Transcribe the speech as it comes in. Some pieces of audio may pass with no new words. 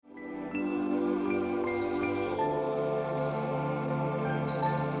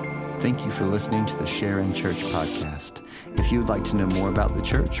Thank you for listening to the Sharon Church podcast. If you would like to know more about the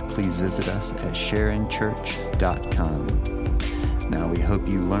church, please visit us at sharonchurch.com. Now we hope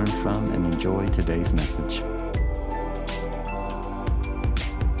you learn from and enjoy today's message.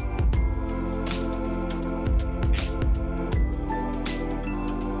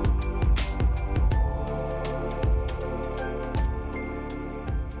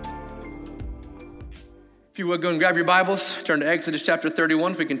 If you would, go and grab your Bibles, turn to Exodus chapter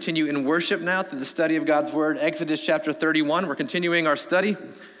 31. We continue in worship now through the study of God's Word. Exodus chapter 31, we're continuing our study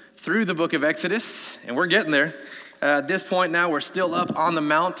through the book of Exodus, and we're getting there. At this point now, we're still up on the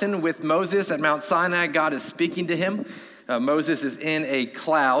mountain with Moses at Mount Sinai. God is speaking to him. Moses is in a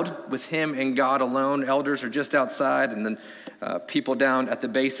cloud with him and God alone. Elders are just outside, and then people down at the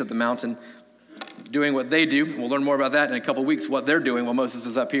base of the mountain doing what they do. We'll learn more about that in a couple weeks, what they're doing while Moses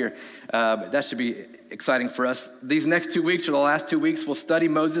is up here. But that should be exciting for us. These next 2 weeks, or the last 2 weeks, we'll study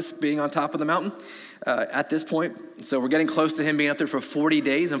Moses being on top of the mountain at this point. So we're getting close to him being up there for 40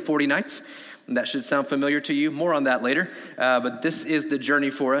 days and 40 nights. And that should sound familiar to you. More on that later. But this is the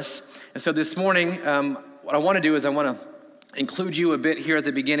journey for us. And so this morning, what I want to do is I want to include you a bit here at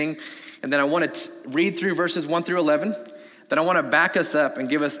the beginning. And then I want to read through verses 1 through 11. Then I want to back us up and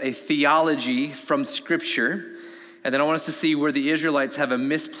give us a theology from Scripture. And then I want us to see where the Israelites have a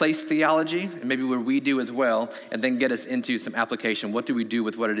misplaced theology, and maybe where we do as well, and then get us into some application. What do we do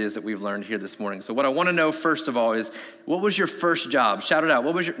with what it is that we've learned here this morning? So what I want to know first of all is, what was your first job? Shout it out.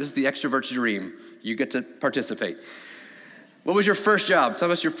 This is the extrovert's dream. You get to participate. What was your first job?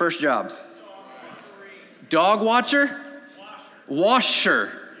 Tell us your first job. Dog watcher?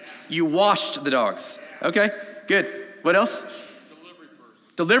 Washer. You washed the dogs. Okay, good. What else?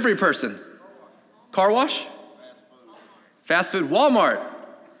 Delivery person. Car wash? Fast food. Walmart.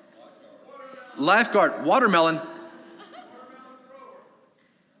 Lifeguard. Watermelon.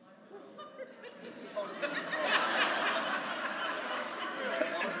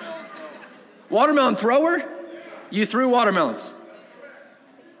 Watermelon thrower? You threw watermelons.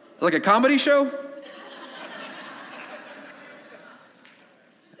 Like a comedy show?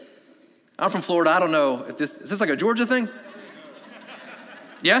 I'm from Florida. I don't know. Is this like a Georgia thing?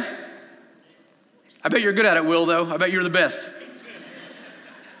 Yeah? I bet you're good at it, Will, though. I bet you're the best.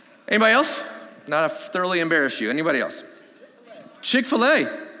 Anybody else? Not to thoroughly embarrass you. Anybody else? Chick-fil-A.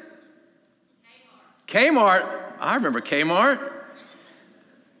 Kmart. I remember Kmart.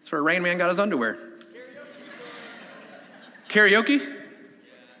 That's where Rain Man got his underwear. Karaoke?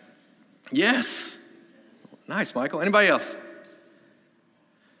 Yes. Nice, Michael. Anybody else?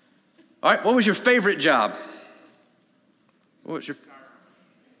 All right, what was your favorite job? What was your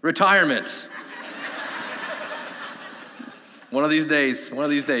retirement? One of these days,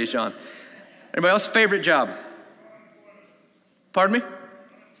 Sean. Anybody else favorite job? Pardon me?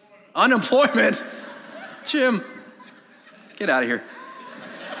 Unemployment? Jim, get out of here.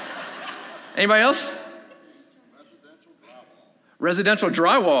 Anybody else? Residential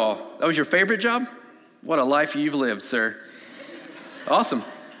drywall. That was your favorite job? What a life you've lived, sir. Awesome.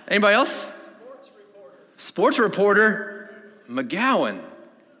 Anybody else? Sports reporter. McGowan.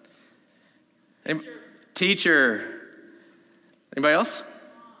 Teacher. Anybody else?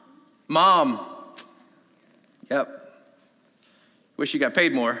 Mom. Yep. Wish you got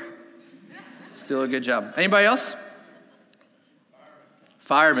paid more. Still a good job. Anybody else?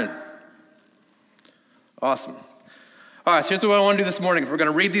 Fireman. Awesome. All right, so here's what I want to do this morning. We're going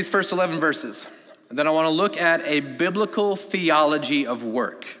to read these first 11 verses. And then I want to look at a biblical theology of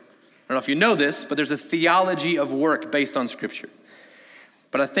work. I don't know if you know this, but there's a theology of work based on Scripture.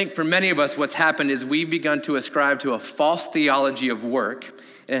 But I think for many of us, what's happened is we've begun to ascribe to a false theology of work,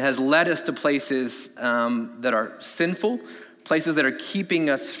 and it has led us to places that are sinful, places that are keeping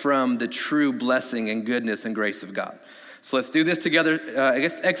us from the true blessing and goodness and grace of God. So let's do this together.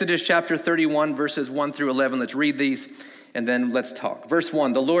 Exodus chapter 31, verses 1 through 11. Let's read these, and then let's talk. Verse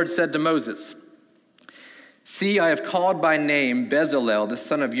 1, the Lord said to Moses, "See, I have called by name Bezalel, the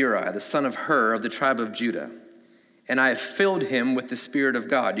son of Uri, the son of Hur, of the tribe of Judah. And I have filled him with the Spirit of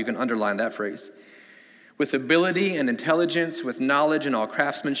God." You can underline that phrase. "With ability and intelligence, with knowledge and all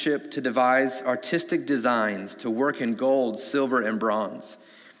craftsmanship, to devise artistic designs, to work in gold, silver, and bronze,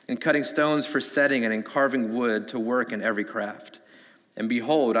 in cutting stones for setting and in carving wood, to work in every craft. And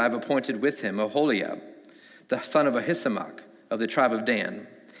behold, I have appointed with him Oholiab, the son of Ahisamach, of the tribe of Dan.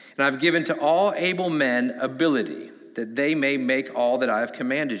 And I have given to all able men ability, that they may make all that I have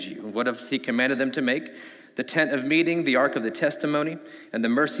commanded you." And what have he commanded them to make? the tent of meeting, the ark of the testimony, and the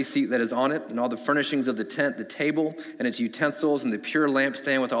mercy seat that is on it, and all the furnishings of the tent, the table and its utensils, and the pure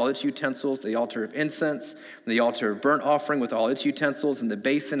lampstand with all its utensils, the altar of incense, and the altar of burnt offering with all its utensils, and the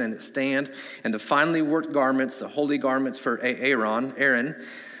basin and its stand, and the finely worked garments, the holy garments for Aaron,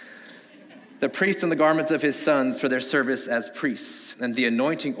 the priest, and the garments of his sons for their service as priests, and the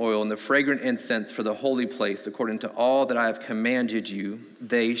anointing oil and the fragrant incense for the holy place, according to all that I have commanded you,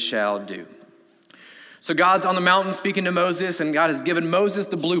 they shall do. So God's on the mountain speaking to Moses, and God has given Moses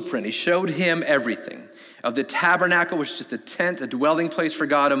the blueprint. He showed him everything of the tabernacle, which is just a tent, a dwelling place for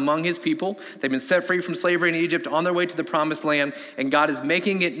God among his people. They've been set free from slavery in Egypt on their way to the promised land, and God is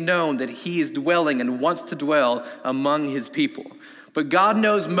making it known that he is dwelling and wants to dwell among his people. But God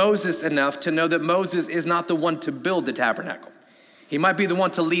knows Moses enough to know that Moses is not the one to build the tabernacle. He might be the one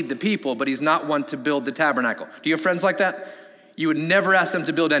to lead the people, but he's not one to build the tabernacle. Do you have friends like that? You would never ask them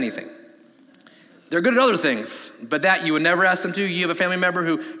to build anything. They're good at other things, but that you would never ask them to. You have a family member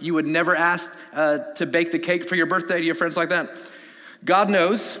who you would never ask to bake the cake for your birthday. Do you have friends like that? God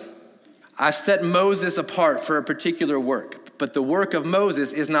knows I've set Moses apart for a particular work, but the work of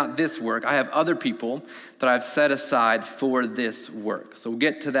Moses is not this work. I have other people that I've set aside for this work. So we'll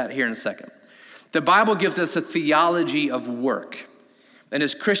get to that here in a second. The Bible gives us a theology of work. And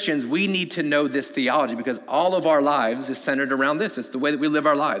as Christians, we need to know this theology because all of our lives is centered around this. It's the way that we live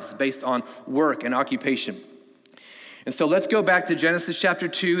our lives based on work and occupation. And so let's go back to Genesis chapter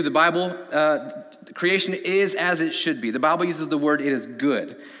 2. The Bible, creation is as it should be. The Bible uses the word, it is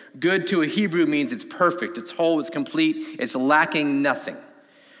good. Good to a Hebrew means it's perfect, it's whole, it's complete, it's lacking nothing.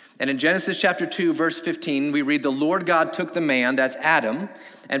 And in Genesis chapter 2, verse 15, we read, the Lord God took the man, that's Adam,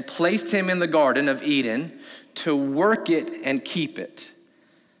 and placed him in the Garden of Eden to work it and keep it.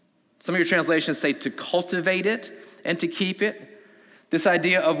 Some of your translations say to cultivate it and to keep it. This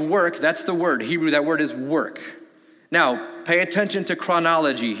idea of work, that's the word. Hebrew, that word is work. Now, pay attention to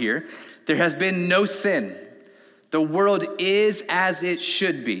chronology here. There has been no sin. The world is as it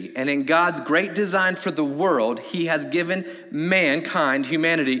should be. And in God's great design for the world, he has given mankind,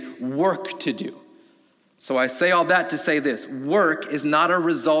 humanity, work to do. So I say all that to say this. Work is not a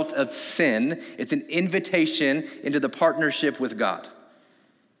result of sin. It's an invitation into the partnership with God.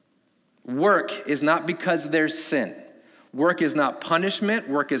 Work is not because there's sin. Work is not punishment.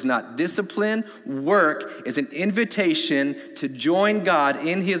 Work is not discipline. Work is an invitation to join God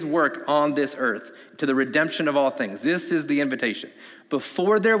in his work on this earth, to the redemption of all things. This is the invitation.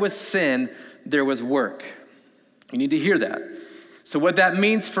 Before there was sin, there was work. You need to hear that. So what that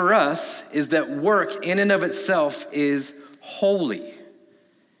means for us is that work in and of itself is holy.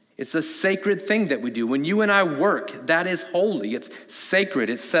 It's a sacred thing that we do. When you and I work, that is holy. It's sacred.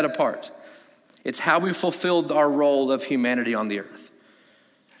 It's set apart. It's how we fulfilled our role of humanity on the earth.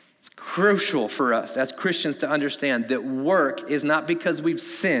 It's crucial for us as Christians to understand that work is not because we've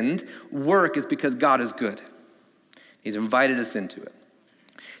sinned. Work is because God is good. He's invited us into it.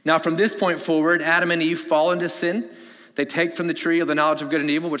 Now, from this point forward, Adam and Eve fall into sin. They take from the tree of the knowledge of good and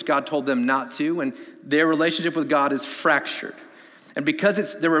evil, which God told them not to, and their relationship with God is fractured. And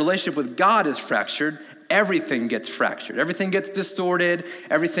because their relationship with God is fractured, everything gets fractured. Everything gets distorted.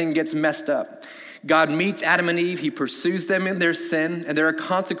 Everything gets messed up. God meets Adam and Eve. He pursues them in their sin, and there are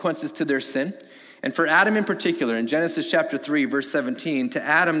consequences to their sin. And for Adam in particular, in Genesis chapter 3, verse 17, to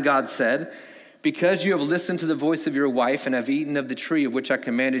Adam God said, because you have listened to the voice of your wife and have eaten of the tree of which I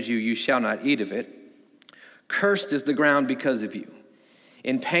commanded you, you shall not eat of it. Cursed is the ground because of you.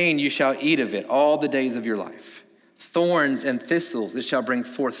 In pain you shall eat of it all the days of your life. Thorns and thistles it shall bring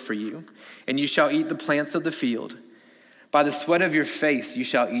forth for you, and you shall eat the plants of the field. By the sweat of your face you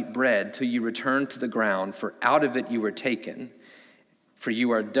shall eat bread till you return to the ground, for out of it you were taken, for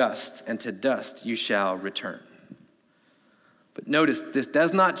you are dust, and to dust you shall return. But notice, this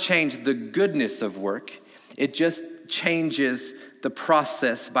does not change the goodness of work. It just changes the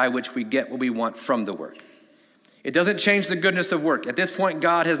process by which we get what we want from the work. It doesn't change the goodness of work. At this point,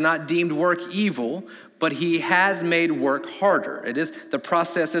 God has not deemed work evil, but he has made work harder. The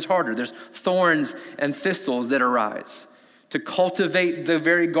process is harder. There's thorns and thistles that arise. To cultivate the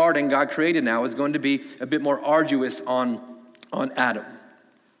very garden God created now is going to be a bit more arduous on Adam.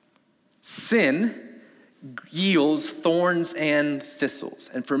 Sin yields thorns and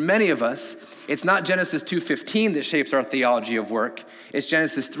thistles. And for many of us, it's not Genesis 2:15 that shapes our theology of work. It's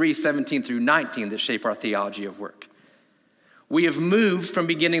Genesis 3:17 through 19 that shape our theology of work. We have moved from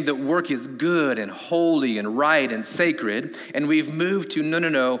beginning that work is good and holy and right and sacred, and we've moved to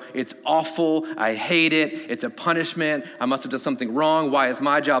no, it's awful, I hate it, it's a punishment, I must have done something wrong, why is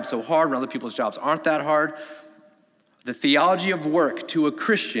my job so hard when other people's jobs aren't that hard? The theology of work to a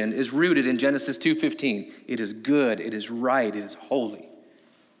Christian is rooted in Genesis 2:15. It is good, it is right, it is holy.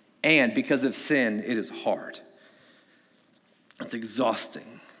 And because of sin, it is hard. It's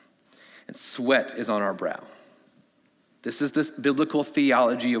exhausting. And sweat is on our brow. This is the biblical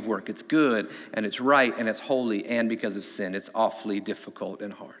theology of work. It's good, and it's right, and it's holy, and because of sin, it's awfully difficult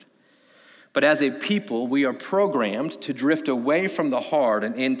and hard. But as a people, we are programmed to drift away from the hard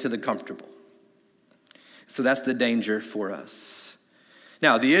and into the comfortable. So that's the danger for us.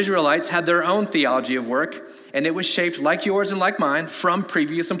 Now, the Israelites had their own theology of work, and it was shaped, like yours and like mine, from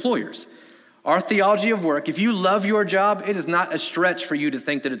previous employers. Our theology of work, if you love your job, it is not a stretch for you to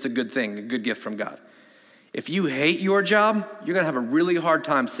think that it's a good thing, a good gift from God. If you hate your job, you're going to have a really hard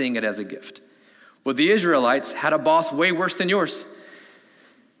time seeing it as a gift. Well, the Israelites had a boss way worse than yours.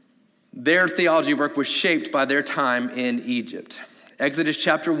 Their theology of work was shaped by their time in Egypt. Exodus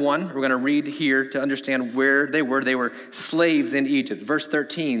chapter 1, we're going to read here to understand where they were. They were slaves in Egypt. Verse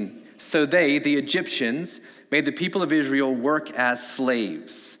 13, so they, the Egyptians, made the people of Israel work as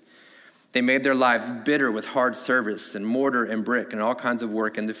slaves. They made their lives bitter with hard service and mortar and brick and all kinds of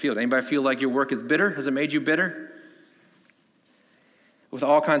work in the field. Anybody feel like your work is bitter? Has it made you bitter? With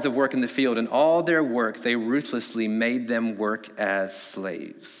all kinds of work in the field, and all their work, they ruthlessly made them work as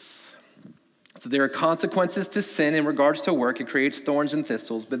slaves. So there are consequences to sin in regards to work. It creates thorns and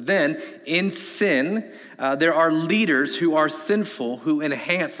thistles. But then in sin, there are leaders who are sinful who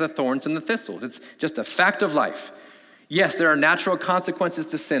enhance the thorns and the thistles. It's just a fact of life. Yes, there are natural consequences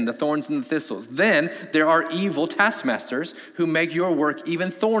to sin, the thorns and the thistles. Then there are evil taskmasters who make your work even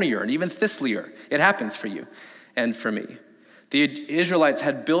thornier and even thistlier. It happens for you and for me. The Israelites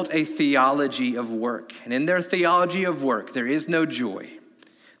had built a theology of work. And in their theology of work, there is no joy.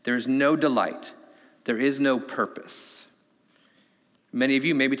 There is no delight. There is no purpose. Many of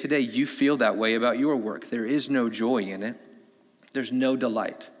you, maybe today, you feel that way about your work. There is no joy in it. There's no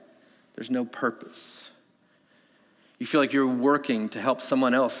delight. There's no purpose. You feel like you're working to help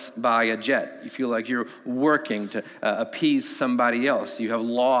someone else buy a jet. You feel like you're working to appease somebody else. You have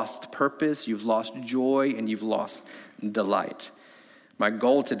lost purpose, you've lost joy, and you've lost delight. My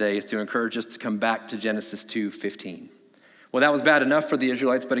goal today is to encourage us to come back to Genesis 2:15. Well, that was bad enough for the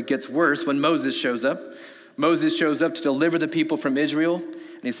Israelites, but it gets worse when Moses shows up. Moses shows up to deliver the people from Israel,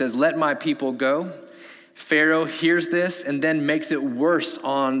 and he says, let my people go. Pharaoh hears this and then makes it worse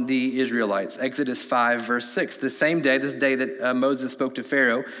on the Israelites. Exodus 5, verse 6. This same day, this day that Moses spoke to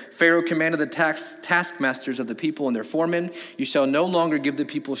Pharaoh, Pharaoh commanded the taskmasters of the people and their foremen, you shall no longer give the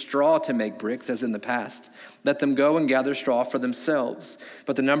people straw to make bricks as in the past. Let them go and gather straw for themselves.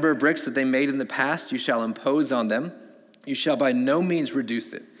 But the number of bricks that they made in the past, you shall impose on them. You shall by no means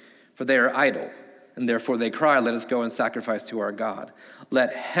reduce it, for they are idle. And therefore they cry, let us go and sacrifice to our God.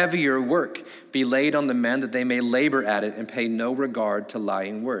 Let heavier work be laid on the men that they may labor at it and pay no regard to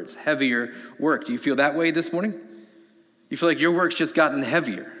lying words. Heavier work. Do you feel that way this morning? You feel like your work's just gotten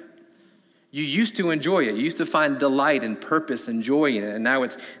heavier. You used to enjoy it. You used to find delight and purpose and joy in it, and now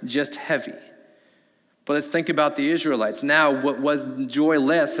it's just heavy. But let's think about the Israelites. Now what was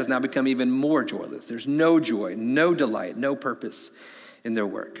joyless has now become even more joyless. There's no joy, no delight, no purpose in their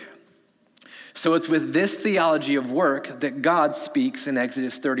work. So it's with this theology of work that God speaks in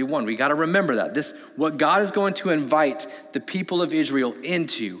Exodus 31. We got to remember that. What God is going to invite the people of Israel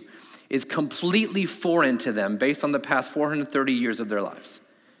into is completely foreign to them based on the past 430 years of their lives.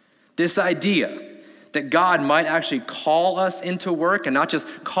 This idea that God might actually call us into work, and not just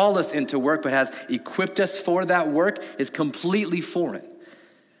call us into work, but has equipped us for that work, is completely foreign.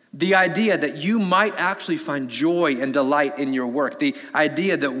 The idea that you might actually find joy and delight in your work, the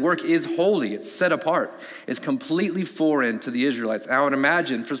idea that work is holy, it's set apart, is completely foreign to the Israelites. I would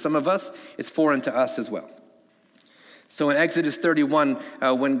imagine for some of us, it's foreign to us as well. So in Exodus 31,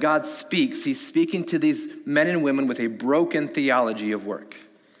 when God speaks, he's speaking to these men and women with a broken theology of work.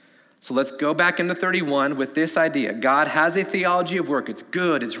 So let's go back into 31 with this idea. God has a theology of work. It's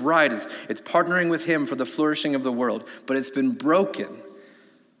good, it's right, it's partnering with him for the flourishing of the world, but it's been broken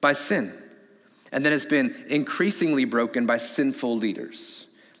by sin. And then it's been increasingly broken by sinful leaders.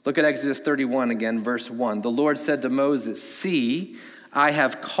 Look at Exodus 31 again, verse 1. The Lord said to Moses, see, I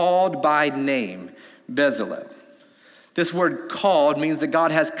have called by name Bezalel. This word called means that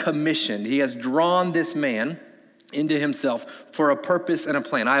God has commissioned. He has drawn this man into himself for a purpose and a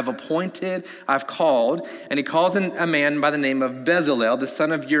plan. I have appointed, I've called, and he calls in a man by the name of Bezalel, the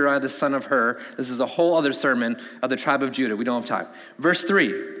son of Uriah, the son of Hur. This is a whole other sermon of the tribe of Judah. We don't have time. Verse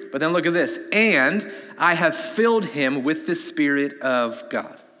 3, but then look at this. And I have filled him with the Spirit of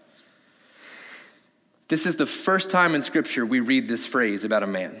God. This is the first time in Scripture we read this phrase about a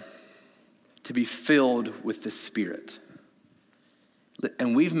man. to be filled with the Spirit.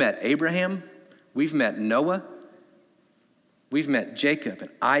 And we've met Abraham, we've met Noah, we've met Jacob and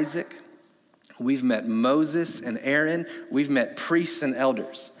Isaac, we've met Moses and Aaron, we've met priests and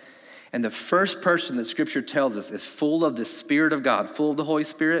elders. And the first person that Scripture tells us is full of the Spirit of God, full of the Holy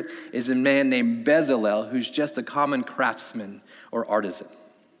Spirit, is a man named Bezalel, who's just a common craftsman or artisan.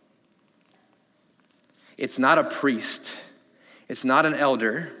 It's not a priest. It's not an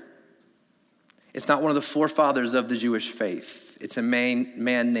elder. It's not one of the forefathers of the Jewish faith. It's a man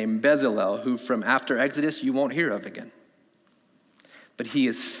named Bezalel, who from after Exodus you won't hear of again. But he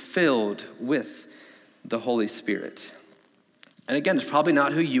is filled with the Holy Spirit. And again, it's probably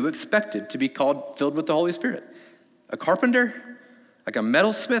not who you expected to be called filled with the Holy Spirit. A carpenter, like a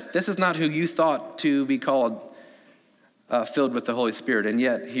metalsmith, this is not who you thought to be called filled with the Holy Spirit. And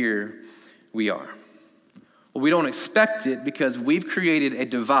yet here we are. Well, we don't expect it because we've created a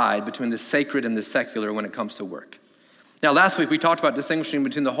divide between the sacred and the secular when it comes to work. Now, last week we talked about distinguishing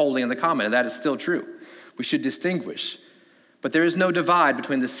between the holy and the common, and that is still true. We should distinguish. But there is no divide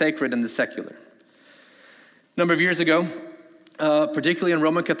between the sacred and the secular. A number of years ago, particularly in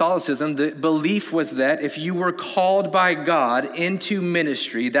Roman Catholicism, the belief was that if you were called by God into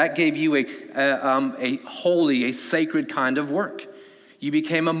ministry, that gave you a holy, a sacred kind of work. You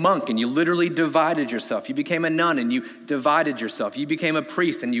became a monk and you literally divided yourself. You became a nun and you divided yourself. You became a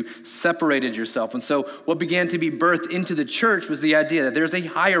priest and you separated yourself. And so what began to be birthed into the church was the idea that there's a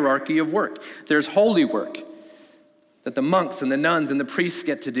hierarchy of work. There's holy work that the monks and the nuns and the priests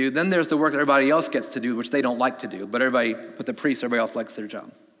get to do. Then there's the work that everybody else gets to do, which they don't like to do. But the priests, everybody else likes their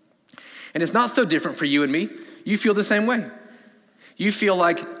job. And it's not so different for you and me. You feel the same way. You feel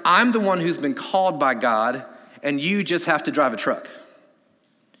like I'm the one who's been called by God and you just have to drive a truck.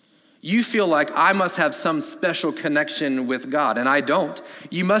 You feel like I must have some special connection with God, and I don't.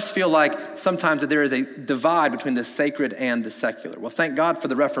 You must feel like sometimes that there is a divide between the sacred and the secular. Well, thank God for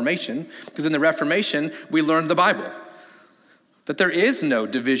the Reformation, because in the Reformation, we learned the Bible. That there is no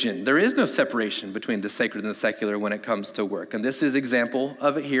division, there is no separation between the sacred and the secular when it comes to work. And this is example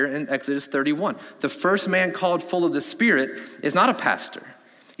of it here in Exodus 31. The first man called full of the Spirit is not a pastor.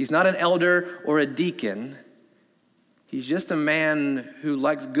 He's not an elder or a deacon. He's just a man who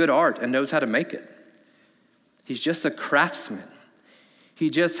likes good art and knows how to make it. He's just a craftsman. He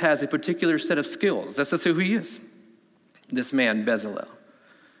just has a particular set of skills. That's just who he is, this man, Bezalel.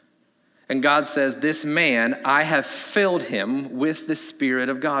 And God says, this man, I have filled him with the Spirit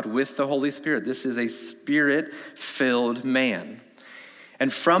of God, with the Holy Spirit. This is a Spirit-filled man.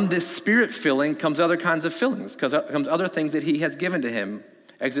 And from this Spirit filling comes other kinds of fillings, comes other things that he has given to him.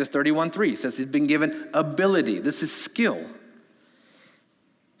 Exodus 31:3 says he's been given ability. This is skill.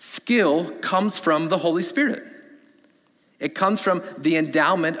 Skill comes from the Holy Spirit. It comes from the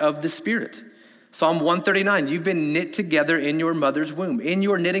endowment of the Spirit. Psalm 139, you've been knit together in your mother's womb. In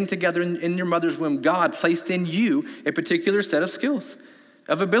your knitting together in your mother's womb, God placed in you a particular set of skills,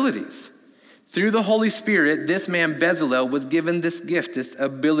 of abilities. Through the Holy Spirit, this man Bezalel was given this gift, this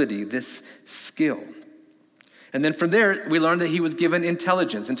ability, this skill. And then from there, we learned that he was given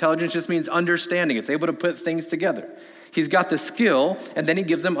intelligence. Intelligence just means understanding. It's able to put things together. He's got the skill, and then he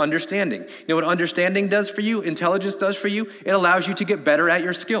gives them understanding. You know what understanding does for you? Intelligence does for you? It allows you to get better at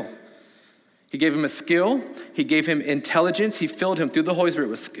your skill. He gave him a skill. He gave him intelligence. He filled him through the Holy Spirit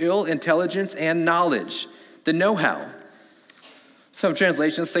with skill, intelligence, and knowledge, the know-how. Some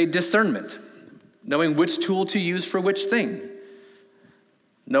translations say discernment, knowing which tool to use for which thing.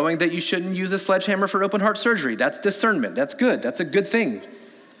 Knowing that you shouldn't use a sledgehammer for open heart surgery. That's discernment. That's good. That's a good thing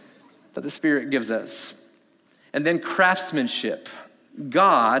that the Spirit gives us. And then craftsmanship.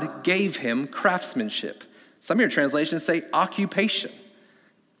 God gave him craftsmanship. Some of your translations say occupation.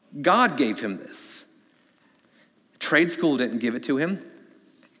 God gave him this. Trade school didn't give it to him.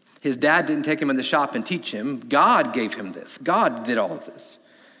 His dad didn't take him in the shop and teach him. God gave him this. God did all of this.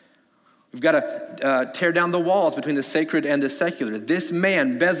 We've got to tear down the walls between the sacred and the secular. This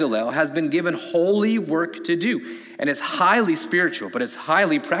man, Bezalel, has been given holy work to do. And it's highly spiritual, but it's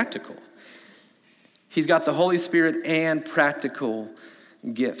highly practical. He's got the Holy Spirit and practical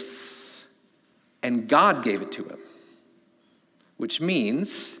gifts. And God gave it to him. Which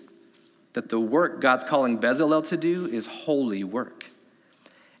means that the work God's calling Bezalel to do is holy work.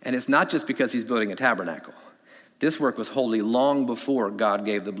 And it's not just because he's building a tabernacle. This work was holy long before God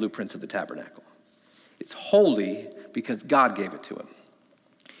gave the blueprints of the tabernacle. It's holy because God gave it to him.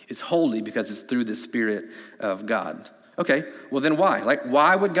 It's holy because it's through the Spirit of God. Okay, well then why?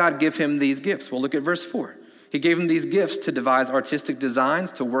 Why would God give him these gifts? Well, look at verse 4. He gave him these gifts to devise artistic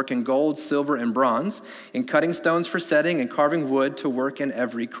designs, to work in gold, silver, and bronze, in cutting stones for setting, and carving wood, to work in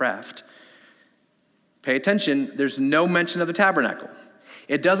every craft. Pay attention, there's no mention of the tabernacle.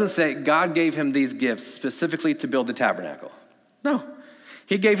 It doesn't say God gave him these gifts specifically to build the tabernacle. No,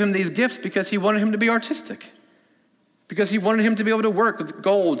 he gave him these gifts because he wanted him to be artistic, because he wanted him to be able to work with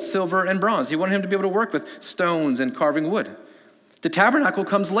gold, silver, and bronze. He wanted him to be able to work with stones and carving wood. The tabernacle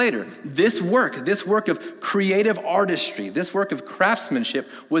comes later. This work of creative artistry, this work of craftsmanship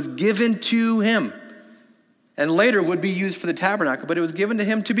was given to him and later would be used for the tabernacle, but it was given to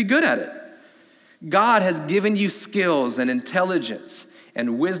him to be good at it. God has given you skills and intelligence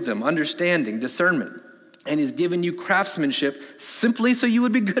and wisdom, understanding, discernment, and he's given you craftsmanship simply so you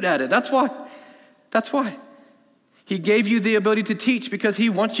would be good at it. That's why. He gave you the ability to teach because he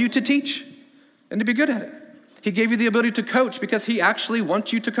wants you to teach and to be good at it. He gave you the ability to coach because he actually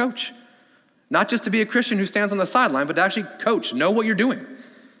wants you to coach. Not just to be a Christian who stands on the sideline, but to actually coach, know what you're doing.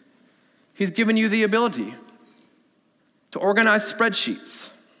 He's given you the ability to organize spreadsheets.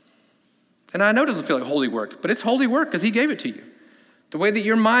 And I know it doesn't feel like holy work, but it's holy work because he gave it to you. The way that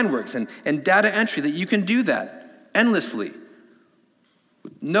your mind works and data entry, that you can do that endlessly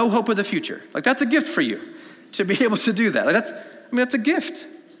with no hope of the future. Like, that's a gift for you to be able to do that. That's a gift.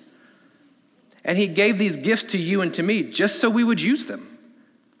 And he gave these gifts to you and to me just so we would use them,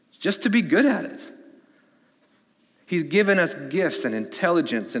 just to be good at it. He's given us gifts and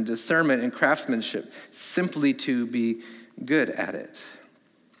intelligence and discernment and craftsmanship simply to be good at it.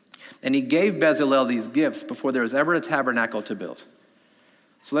 And he gave Bezalel these gifts before there was ever a tabernacle to build.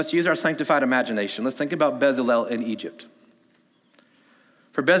 So let's use our sanctified imagination. Let's think about Bezalel in Egypt.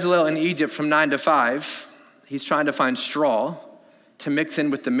 For Bezalel in Egypt from 9 to 5, he's trying to find straw to mix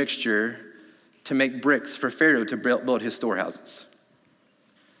in with the mixture to make bricks for Pharaoh to build his storehouses.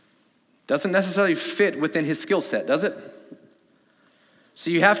 Doesn't necessarily fit within his skill set, does it?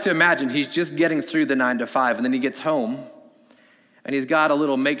 So you have to imagine he's just getting through the 9 to 5, and then he gets home, and he's got a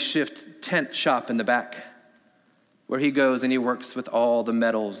little makeshift tent shop in the back where he goes and he works with all the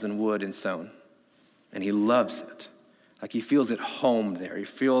metals and wood and stone. And he loves it. Like, he feels at home there. He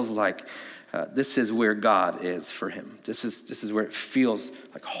feels like this is where God is for him. This is where it feels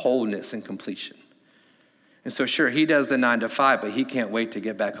like wholeness and completion. And so sure, he does the 9 to 5, but he can't wait to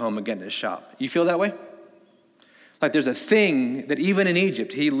get back home and get in his shop. You feel that way? Like, there's a thing that even in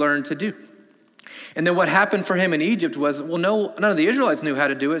Egypt he learned to do. And then what happened for him in Egypt was, none of the Israelites knew how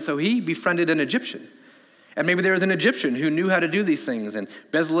to do it, so he befriended an Egyptian. And maybe there was an Egyptian who knew how to do these things, and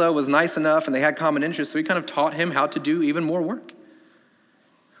Bezalel was nice enough and they had common interests, so he kind of taught him how to do even more work.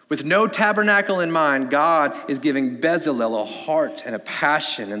 With no tabernacle in mind, God is giving Bezalel a heart and a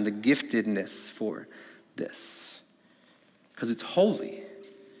passion and the giftedness for this. Because it's holy.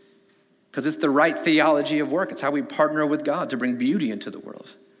 Because it's the right theology of work. It's how we partner with God to bring beauty into the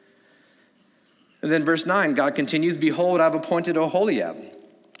world. And then verse 9, God continues, "Behold, I've appointed Oholiab,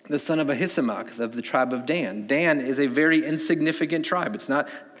 the son of Ahisamach of the tribe of Dan." Dan is a very insignificant tribe. It's not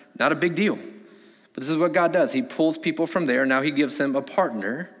a big deal. But this is what God does. He pulls people from there. Now he gives them a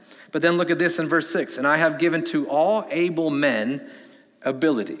partner. But then look at this in verse 6. "And I have given to all able men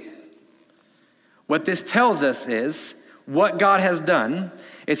ability." What this tells us is what God has done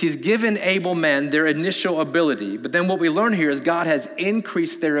is he's given able men their initial ability. But then what we learn here is God has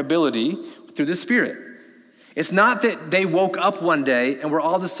increased their ability through the Spirit. It's not that they woke up one day and were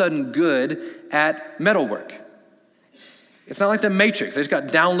all of a sudden good at metalwork. It's not like the Matrix. They just got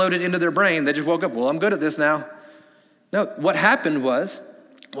downloaded into their brain. They just woke up, I'm good at this now. No, what happened was,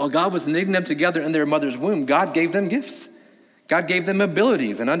 while God was knitting them together in their mother's womb, God gave them gifts. God gave them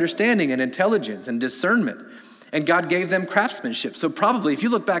abilities and understanding and intelligence and discernment. And God gave them craftsmanship. So probably, if you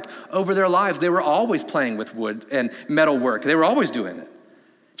look back over their lives, they were always playing with wood and metal work. They were always doing it.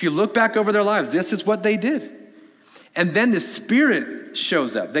 If you look back over their lives, this is what they did. And then the Spirit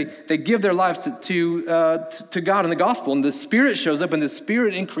shows up. They give their lives to God in the gospel, and the Spirit shows up, and the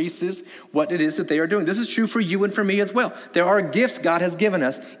Spirit increases what it is that they are doing. This is true for you and for me as well. There are gifts God has given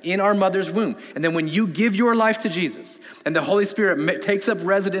us in our mother's womb. And then when you give your life to Jesus, and the Holy Spirit takes up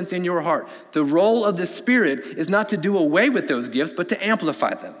residence in your heart, the role of the Spirit is not to do away with those gifts, but to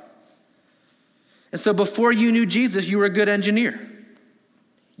amplify them. And so before you knew Jesus, you were a good engineer.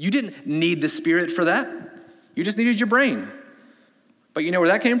 You didn't need the Spirit for that. You just needed your brain. But you know where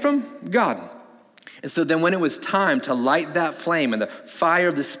that came from? God. And so then when it was time to light that flame and the fire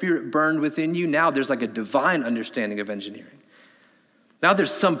of the Spirit burned within you, now there's like a divine understanding of engineering. Now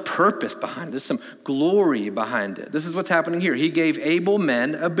there's some purpose behind it. There's some glory behind it. This is what's happening here. He gave able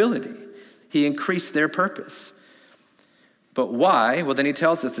men ability. He increased their purpose. But why? Well, then he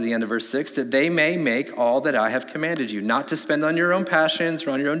tells us at the end of verse 6, that they may make all that I have commanded you, not to spend on your own passions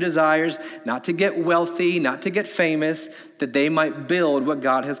or on your own desires, not to get wealthy, not to get famous, that they might build what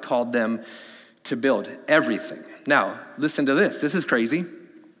God has called them to build everything. Now, listen to this. This is crazy.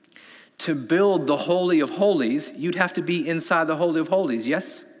 To build the Holy of Holies, you'd have to be inside the Holy of Holies,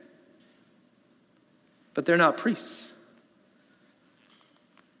 yes? But they're not priests.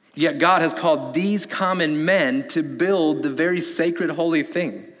 Yet God has called these common men to build the very sacred holy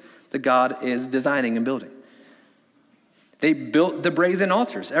thing that God is designing and building. They built the brazen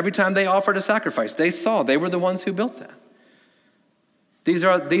altars. Every time they offered a sacrifice, they were the ones who built that. These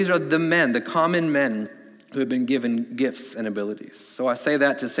are the men, the common men who have been given gifts and abilities. So I say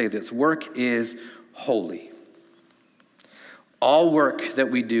that to say this: work is holy. All work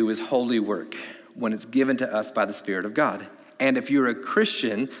that we do is holy work when it's given to us by the Spirit of God. And if you're a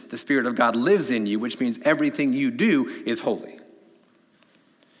Christian, the Spirit of God lives in you, which means everything you do is holy.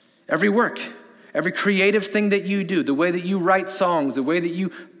 Every work, every creative thing that you do, the way that you write songs, the way that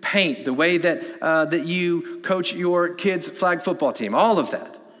you paint, the way that you coach your kids' flag football team, all of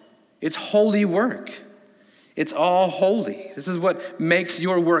that, it's holy work. It's all holy. This is what makes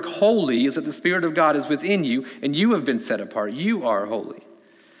your work holy, is that the Spirit of God is within you and you have been set apart. You are holy.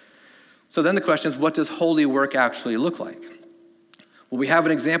 So then the question is, what does holy work actually look like? Well, we have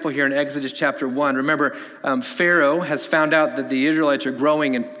an example here in Exodus chapter 1. Remember, Pharaoh has found out that the Israelites are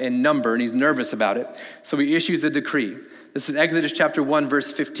growing in number, and he's nervous about it. So he issues a decree. This is Exodus chapter 1,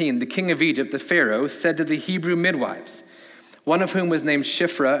 verse 15. The king of Egypt, the Pharaoh, said to the Hebrew midwives, one of whom was named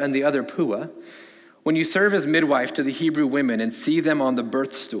Shiphrah and the other Puah, when you serve as midwife to the Hebrew women and see them on the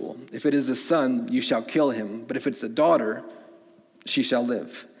birth stool, if it is a son, you shall kill him. But if it's a daughter, she shall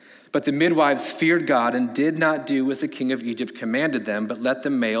live. But the midwives feared God and did not do as the king of Egypt commanded them, but let the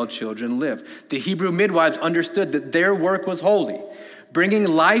male children live. The Hebrew midwives understood that their work was holy. Bringing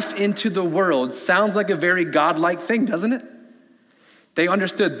life into the world sounds like a very godlike thing, doesn't it? They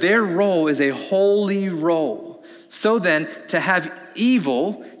understood their role is a holy role. So then, to have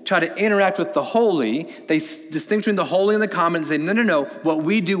evil try to interact with the holy, they distinguish between the holy and the common and say, no, what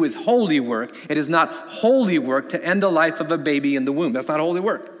we do is holy work. It is not holy work to end the life of a baby in the womb. That's not holy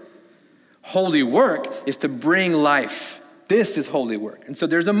work. Holy work is to bring life. This is holy work. And so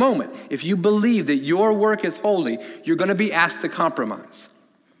there's a moment. If you believe that your work is holy, you're going to be asked to compromise.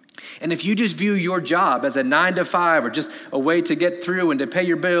 And if you just view your job as a 9-to-5 or just a way to get through and to pay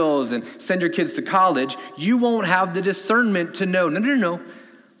your bills and send your kids to college, you won't have the discernment to know, no,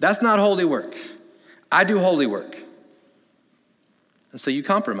 that's not holy work. I do holy work. And so you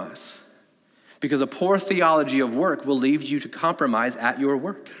compromise. Because a poor theology of work will lead you to compromise at your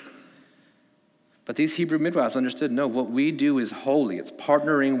work. But these Hebrew midwives understood, no, what we do is holy. It's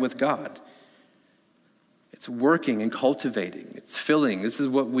partnering with God. It's working and cultivating. It's filling. This is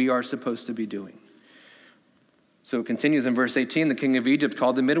what we are supposed to be doing. So it continues in verse 18. The king of Egypt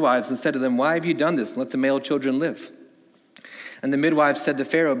called the midwives and said to them, why have you done this? Let the male children live. And the midwives said to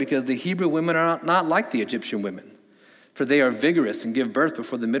Pharaoh, because the Hebrew women are not like the Egyptian women, for they are vigorous and give birth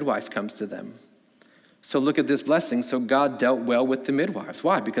before the midwife comes to them. So look at this blessing. So God dealt well with the midwives.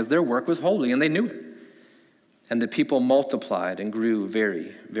 Why? Because their work was holy and they knew it. And the people multiplied and grew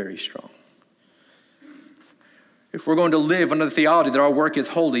very, very strong. If we're going to live under the theology that our work is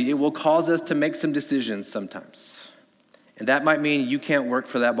holy, it will cause us to make some decisions sometimes. And that might mean you can't work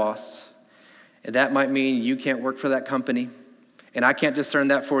for that boss. And that might mean you can't work for that company. And I can't discern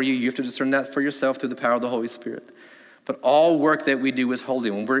that for you. You have to discern that for yourself through the power of the Holy Spirit. But all work that we do is holy.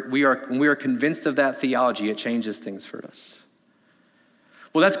 When we are convinced of that theology, it changes things for us.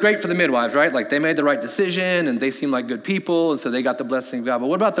 Well, that's great for the midwives, right? Like they made the right decision and they seem like good people, and so they got the blessing of God. But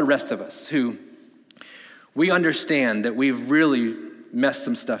what about the rest of us who we understand that we've really messed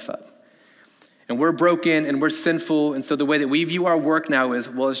some stuff up? And we're broken and we're sinful, and so the way that we view our work now is,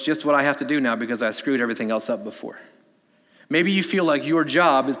 well, it's just what I have to do now because I screwed everything else up before. Maybe you feel like your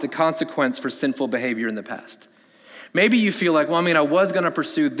job is the consequence for sinful behavior in the past. Maybe you feel like, I was going to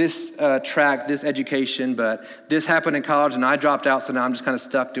pursue this track, this education, but this happened in college and I dropped out, so now I'm just kind of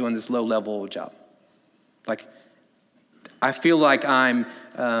stuck doing this low-level job. Like, I feel like I've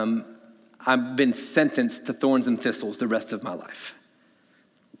been sentenced to thorns and thistles the rest of my life.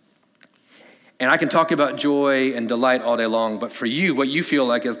 And I can talk about joy and delight all day long, but for you, what you feel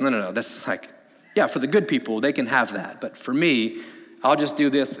like is, no, that's like, yeah, for the good people, they can have that. But for me, I'll just do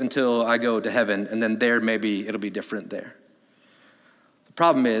this until I go to heaven, and then there maybe it'll be different there. The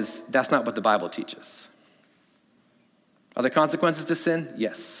problem is, that's not what the Bible teaches. Are there consequences to sin?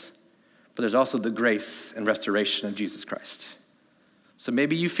 Yes. But there's also the grace and restoration of Jesus Christ. So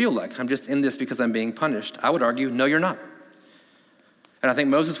maybe you feel like, I'm just in this because I'm being punished. I would argue, no, you're not. And I think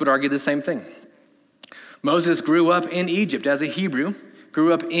Moses would argue the same thing. Moses grew up in Egypt as a Hebrew,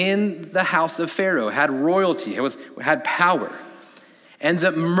 grew up in the house of Pharaoh, had royalty, had power. ends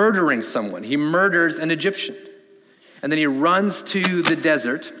up murdering someone. He murders an Egyptian. And then he runs to the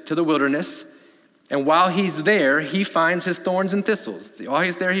desert, to the wilderness. And while he's there, he finds his thorns and thistles. While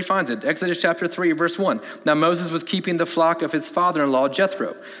he's there, he finds it. Exodus chapter 3, verse 1. Now Moses was keeping the flock of his father-in-law,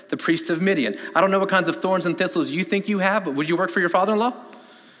 Jethro, the priest of Midian. I don't know what kinds of thorns and thistles you think you have, but would you work for your father-in-law?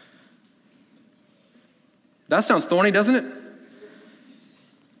 That sounds thorny, doesn't it?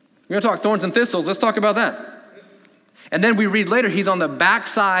 We're going to talk thorns and thistles. Let's talk about that. And then we read later, he's on the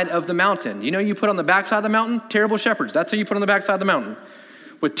backside of the mountain. You know, you put on the backside of the mountain, terrible shepherds. That's who you put on the backside of the mountain,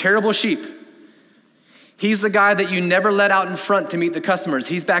 with terrible sheep. He's the guy that you never let out in front to meet the customers.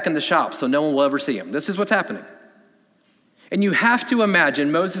 He's back in the shop, so no one will ever see him. This is what's happening. And you have to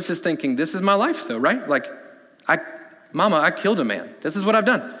imagine Moses is thinking, this is my life though, right? Like, Mama, I killed a man. This is what I've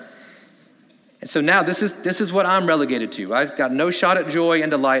done. And so now this is what I'm relegated to. I've got no shot at joy and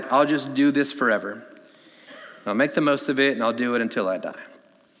delight. I'll just do this forever. I'll make the most of it, and I'll do it until I die.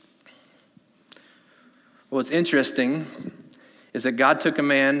 What's interesting is that God took a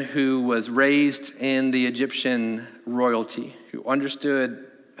man who was raised in the Egyptian royalty, who understood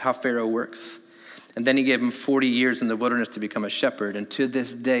how Pharaoh works, and then he gave him 40 years in the wilderness to become a shepherd. And to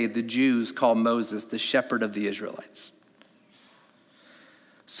this day, the Jews call Moses the shepherd of the Israelites.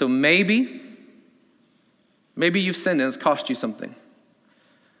 So maybe you've sinned and it's cost you something.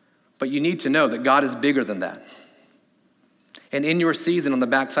 But you need to know that God is bigger than that. And in your season on the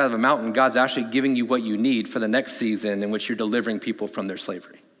backside of a mountain, God's actually giving you what you need for the next season in which you're delivering people from their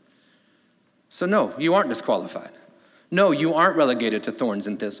slavery. So no, you aren't disqualified. No, you aren't relegated to thorns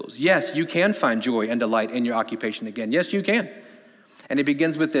and thistles. Yes, you can find joy and delight in your occupation again. Yes, you can. And it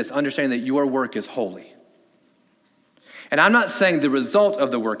begins with this, understanding that your work is holy. And I'm not saying the result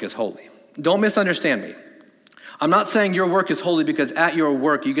of the work is holy. Don't misunderstand me. I'm not saying your work is holy because at your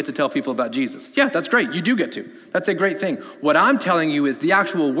work you get to tell people about Jesus. Yeah, that's great. You do get to. That's a great thing. What I'm telling you is the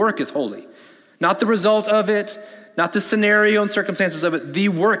actual work is holy. Not the result of it, not the scenario and circumstances of it. The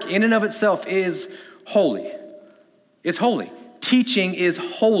work in and of itself is holy. It's holy. Teaching is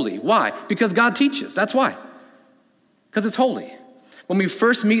holy. Why? Because God teaches. That's why. Because it's holy. When we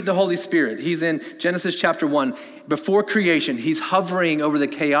first meet the Holy Spirit, he's in Genesis chapter 1. Before creation, he's hovering over the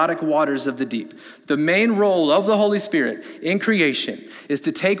chaotic waters of the deep. The main role of the Holy Spirit in creation is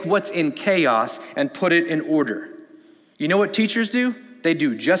to take what's in chaos and put it in order. You know what teachers do? They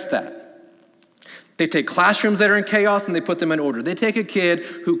do just that. They take classrooms that are in chaos and they put them in order. They take a kid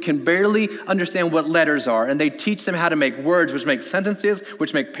who can barely understand what letters are and they teach them how to make words, which make sentences,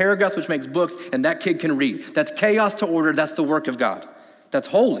 which make paragraphs, which makes books, and that kid can read. That's chaos to order. That's the work of God. That's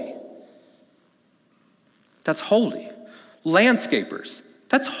holy. That's holy. Landscapers,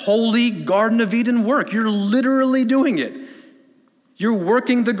 that's holy Garden of Eden work. You're literally doing it. You're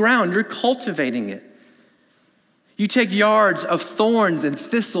working the ground. You're cultivating it. You take yards of thorns and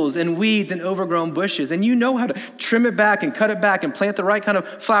thistles and weeds and overgrown bushes, and you know how to trim it back and cut it back and plant the right kind of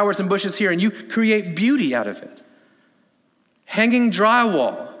flowers and bushes here, and you create beauty out of it. Hanging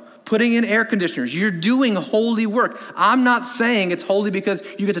drywall, putting in air conditioners, you're doing holy work. I'm not saying it's holy because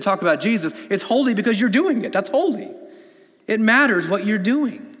you get to talk about Jesus. It's holy because you're doing it. That's holy. It matters what you're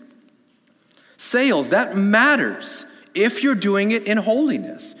doing. Sales, that matters if you're doing it in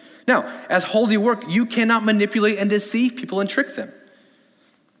holiness. Now, as holy work, you cannot manipulate and deceive people and trick them.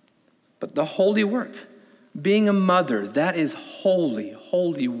 But the holy work, being a mother, that is holy,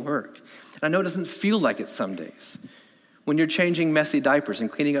 holy work. And I know it doesn't feel like it some days when you're changing messy diapers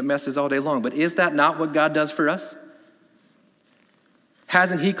and cleaning up messes all day long. But is that not what God does for us?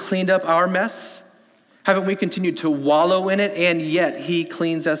 Hasn't he cleaned up our mess? Haven't we continued to wallow in it and yet he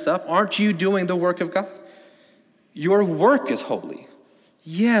cleans us up? Aren't you doing the work of God? Your work is holy.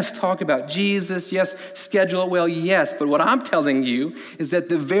 Yes, talk about Jesus. Yes, schedule it well. Yes, but what I'm telling you is that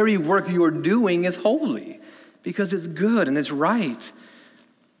the very work you're doing is holy because it's good and it's right.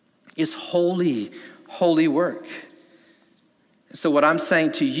 It's holy, holy work. So what I'm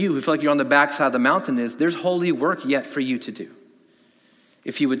saying to you, who feel like you're on the backside of the mountain, is there's holy work yet for you to do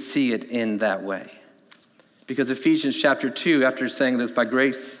if you would see it in that way. Because Ephesians chapter 2, after saying this, by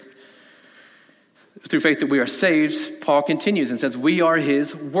grace, through faith that we are saved, Paul continues and says, we are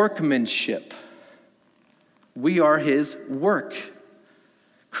his workmanship. We are his work,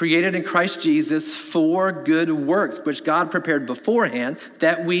 created in Christ Jesus for good works, which God prepared beforehand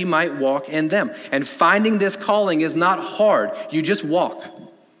that we might walk in them. And finding this calling is not hard. You just walk.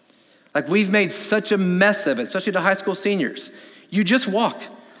 Like we've made such a mess of it, especially to high school seniors. You just walk.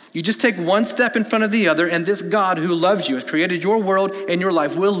 You just take one step in front of the other, and this God who loves you, has created your world and your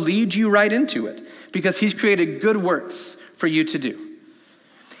life, will lead you right into it because he's created good works for you to do.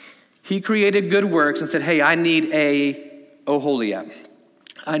 He created good works and said, hey, I need a Oholiab.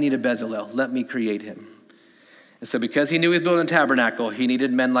 I need a Bezalel. Let me create him. And so because he knew he was building a tabernacle, he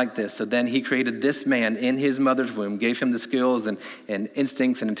needed men like this. So then he created this man in his mother's womb, gave him the skills and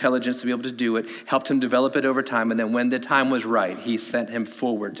instincts and intelligence to be able to do it, helped him develop it over time. And then when the time was right, he sent him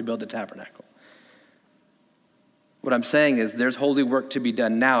forward to build the tabernacle. What I'm saying is there's holy work to be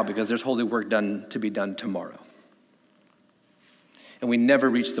done now because there's holy work to be done tomorrow. And we never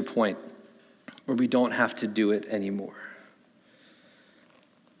reach the point where we don't have to do it anymore.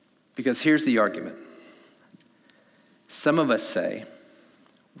 Because here's the argument. Some of us say,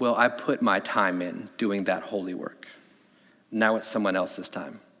 well, I put my time in doing that holy work. Now it's someone else's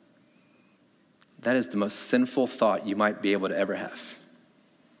time. That is the most sinful thought you might be able to ever have.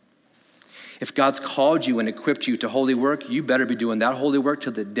 If God's called you and equipped you to holy work, you better be doing that holy work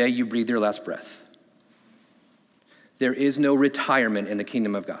till the day you breathe your last breath. There is no retirement in the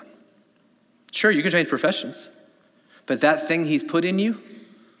kingdom of God. Sure, you can change professions, but that thing he's put in you,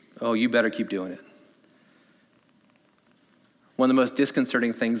 oh, you better keep doing it. One of the most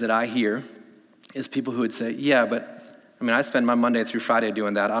disconcerting things that I hear is people who would say, yeah, but I spend my Monday through Friday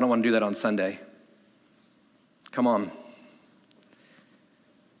doing that. I don't want to do that on Sunday. Come on.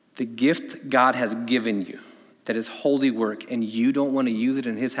 The gift God has given you that is holy work and you don't want to use it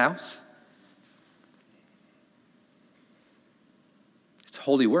in his house? It's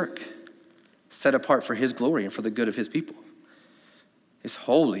holy work set apart for his glory and for the good of his people. It's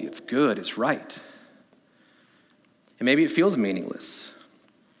holy, it's good, it's right. And maybe it feels meaningless,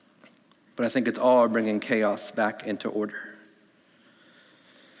 but I think it's all bringing chaos back into order.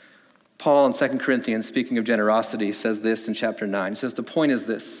 Paul in 2 Corinthians, speaking of generosity, says this in chapter 9. He says, the point is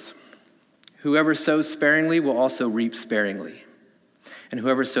this: whoever sows sparingly will also reap sparingly, and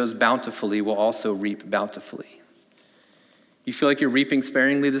whoever sows bountifully will also reap bountifully. You feel like you're reaping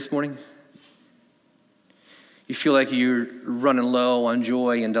sparingly this morning? You feel like you're running low on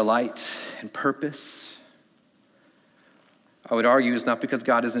joy and delight and purpose? I would argue it's not because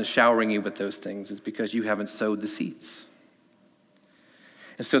God isn't showering you with those things. It's because you haven't sowed the seeds.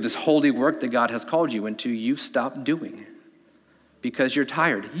 And so this holy work that God has called you into, you've stopped doing because you're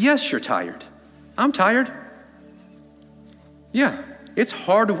tired. Yes, you're tired. I'm tired. Yeah, it's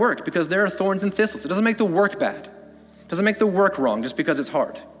hard work because there are thorns and thistles. It doesn't make the work bad. It doesn't make the work wrong just because it's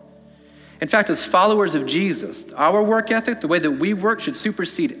hard. In fact, as followers of Jesus, our work ethic, the way that we work, should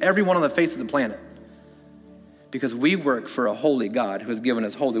supersede everyone on the face of the planet. Because we work for a holy God who has given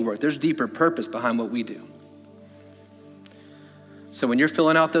us holy work. There's deeper purpose behind what we do. So when you're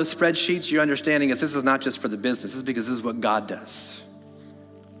filling out those spreadsheets, your understanding is this is not just for the business. This is because this is what God does.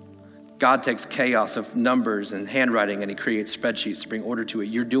 God takes chaos of numbers and handwriting and he creates spreadsheets to bring order to it.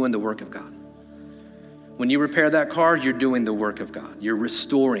 You're doing the work of God. When you repair that car, you're doing the work of God. You're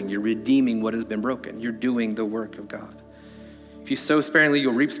restoring, you're redeeming what has been broken. You're doing the work of God. If you sow sparingly,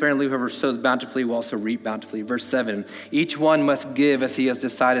 you'll reap sparingly. Whoever sows bountifully will also reap bountifully. Verse 7, each one must give as he has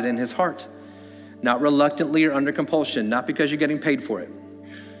decided in his heart, not reluctantly or under compulsion, not because you're getting paid for it.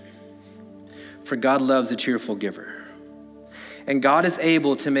 For God loves a cheerful giver. And God is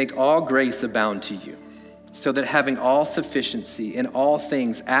able to make all grace abound to you, so that having all sufficiency in all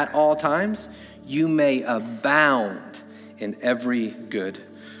things at all times, you may abound in every good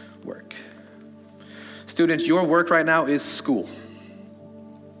work. Students, your work right now is school.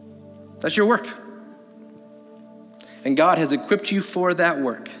 That's your work. And God has equipped you for that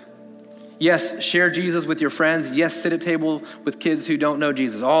work. Yes, share Jesus with your friends. Yes, sit at table with kids who don't know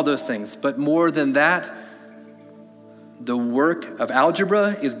Jesus, all those things. But more than that, the work of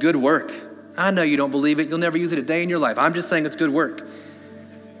algebra is good work. I know you don't believe it. You'll never use it a day in your life. I'm just saying it's good work.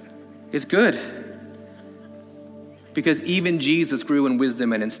 It's good. Because even Jesus grew in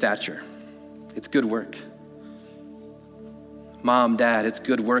wisdom and in stature. It's good work. Mom, Dad, it's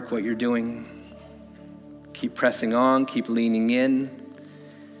good work what you're doing. Keep pressing on, keep leaning in.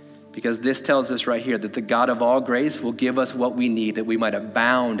 Because this tells us right here that the God of all grace will give us what we need, that we might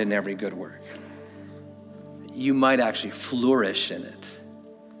abound in every good work. You might actually flourish in it.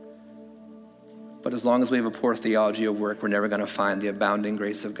 But as long as we have a poor theology of work, we're never going to find the abounding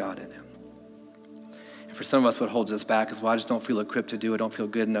grace of God in him. And for some of us, what holds us back is, well, I just don't feel equipped to do it, don't feel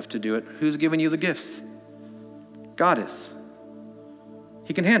good enough to do it. Who's giving you the gifts? God is.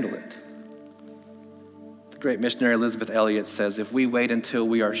 He can handle it. The great missionary Elizabeth Elliot says, if we wait until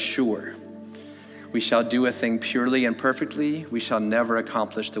we are sure we shall do a thing purely and perfectly, we shall never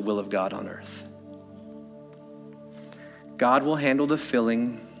accomplish the will of God on earth. God will handle the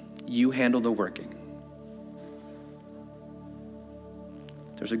filling, you handle the working.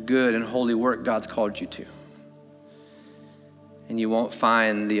 There's a good and holy work God's called you to. And you won't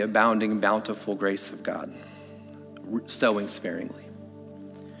find the abounding, bountiful grace of God sowing sparingly.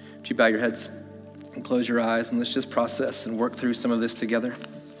 Would you bow your heads and close your eyes, and let's just process and work through some of this together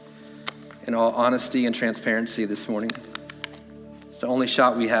in all honesty and transparency this morning. It's the only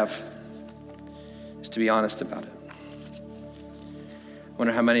shot we have, is to be honest about it. I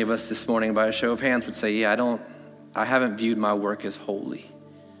wonder how many of us this morning, by a show of hands, would say, yeah, I haven't viewed my work as holy.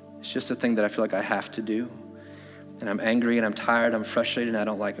 It's just a thing that I feel like I have to do. And I'm angry and I'm tired, I'm frustrated, and I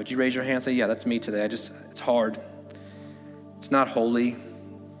don't like it. Would you raise your hand and say, yeah, that's me today. It's hard. It's not holy.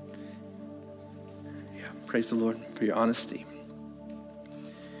 Yeah, praise the Lord for your honesty.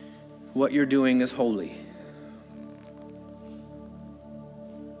 What you're doing is holy.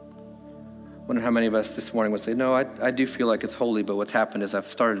 I wonder how many of us this morning would say, no, I do feel like it's holy, but what's happened is I've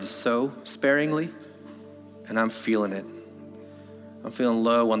started to sow sparingly, and I'm feeling it. I'm feeling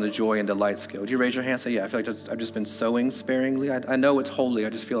low on the joy and delight scale. Would you raise your hand and say, yeah, I feel like I've just been sowing sparingly. I know it's holy. I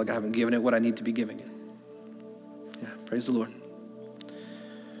just feel like I haven't given it what I need to be giving it. Yeah, praise the Lord.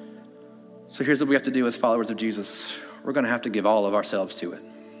 So here's what we have to do as followers of Jesus. We're going to have to give all of ourselves to it.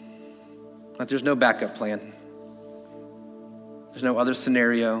 Like there's no backup plan. There's no other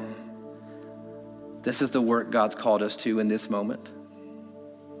scenario. This is the work God's called us to in this moment.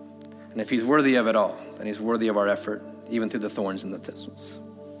 And if he's worthy of it all, then he's worthy of our effort, even through the thorns and the thistles.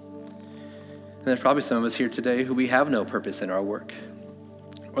 And there's probably some of us here today who we have no purpose in our work.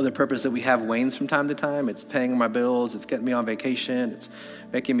 Or the purpose that we have wanes from time to time. It's paying my bills, it's getting me on vacation, it's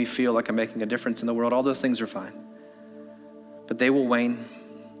making me feel like I'm making a difference in the world. All those things are fine. But they will wane,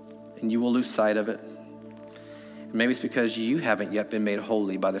 and you will lose sight of it. And maybe it's because you haven't yet been made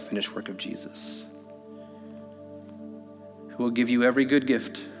holy by the finished work of Jesus, who will give you every good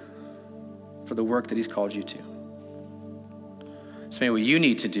gift for the work that he's called you to. So maybe what you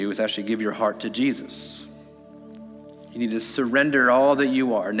need to do is actually give your heart to Jesus. You need to surrender all that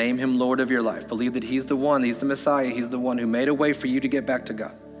you are. Name him Lord of your life. Believe that he's the one, he's the Messiah, he's the one who made a way for you to get back to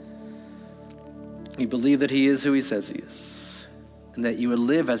God. You believe that he is who he says he is, and that you would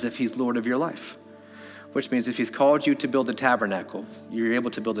live as if he's Lord of your life, which means if he's called you to build a tabernacle, you're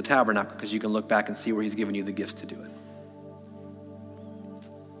able to build a tabernacle because you can look back and see where he's given you the gifts to do it.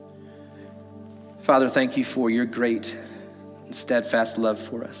 Father, thank you for your great and steadfast love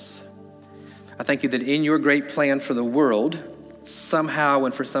for us. I thank you that in your great plan for the world, somehow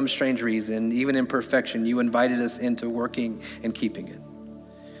and for some strange reason, even in perfection, you invited us into working and keeping it.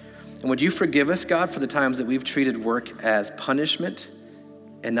 And would you forgive us, God, for the times that we've treated work as punishment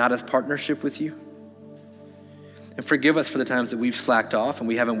and not as partnership with you? And forgive us for the times that we've slacked off and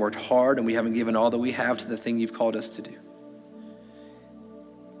we haven't worked hard and we haven't given all that we have to the thing you've called us to do.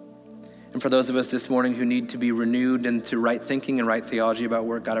 And for those of us this morning who need to be renewed into right thinking and right theology about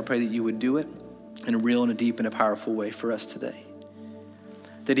work, God, I pray that you would do it in a real and a deep and a powerful way for us today.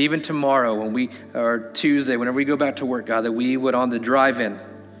 That even tomorrow, or Tuesday, whenever we go back to work, God, that we would on the drive-in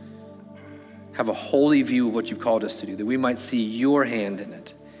have a holy view of what you've called us to do, that we might see your hand in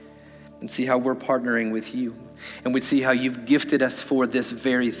it and see how we're partnering with you. And we'd see how you've gifted us for this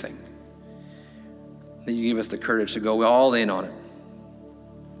very thing. That you give us the courage to go all in on it,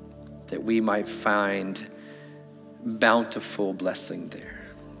 that we might find bountiful blessing there.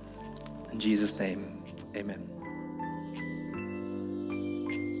 In Jesus' name, amen.